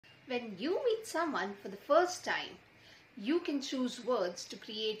When you meet someone for the first time, you can choose words to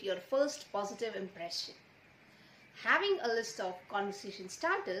create your first positive impression. Having a list of conversation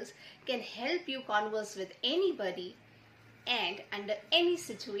starters can help you converse with anybody and under any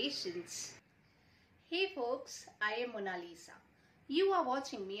situations. Hey folks, I am Mona Lisa. You are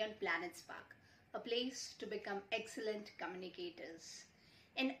watching me on Planet Spark, a place to become excellent communicators.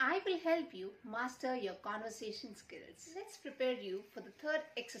 And I will help you master your conversation skills. Let's prepare you for the third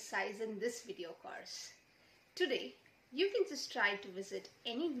exercise in this video course. Today, you can just try to visit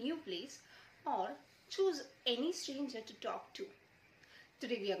any new place or choose any stranger to talk to.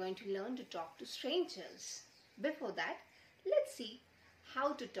 Today we are going to learn to talk to strangers. Before that, let's see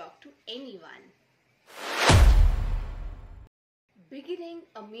how to talk to anyone. Beginning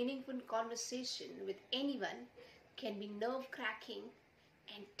a meaningful conversation with anyone can be nerve-wracking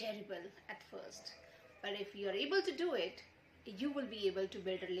and terrible at first. But if you are able to do it, you will be able to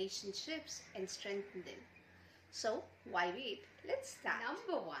build relationships and strengthen them. So, why wait? Let's start.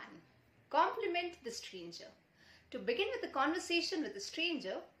 Number 1. Compliment the stranger. To begin with a conversation with a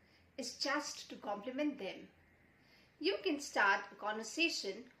stranger is just to compliment them. You can start a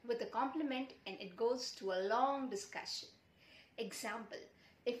conversation with a compliment and it goes to a long discussion. Example,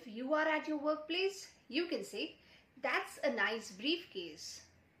 if you are at your workplace, you can say, "That's a nice briefcase."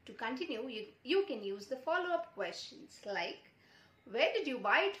 To continue, you can use the follow-up questions like, "Where did you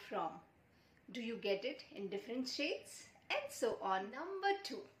buy it from? Do you get it in different shades?" And so on. Number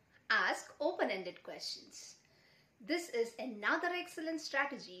 2, ask open-ended questions. This is another excellent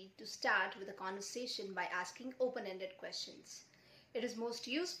strategy to start with a conversation by asking open-ended questions. It is most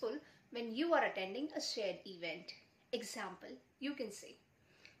useful when you are attending a shared event. Example, you can say,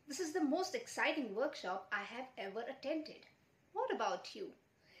 "This is the most exciting workshop I have ever attended. What about you?"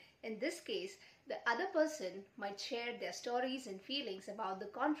 In this case, the other person might share their stories and feelings about the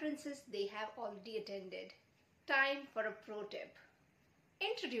conferences they have already attended. Time for a pro tip.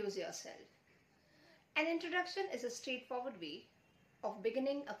 Introduce yourself. An introduction is a straightforward way of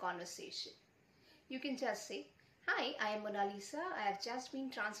beginning a conversation. You can just say, "Hi, I am Mona Lisa. I have just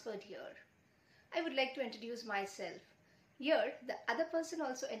been transferred here. I would like to introduce myself." Here, the other person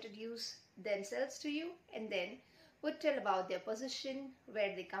also introduce themselves to you and then would tell about their position,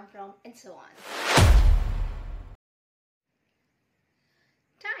 where they come from, and so on.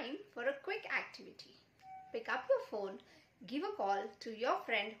 Time for a quick activity. Pick up your phone, give a call to your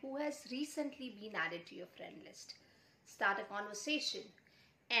friend who has recently been added to your friend list. Start a conversation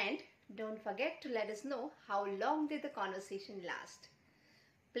and don't forget to let us know how long did the conversation last.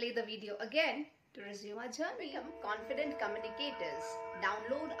 Play the video again to resume our journey. Become confident communicators.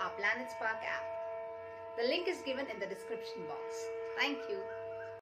 Download our Planet Spark app. The link is given in the description box. Thank you.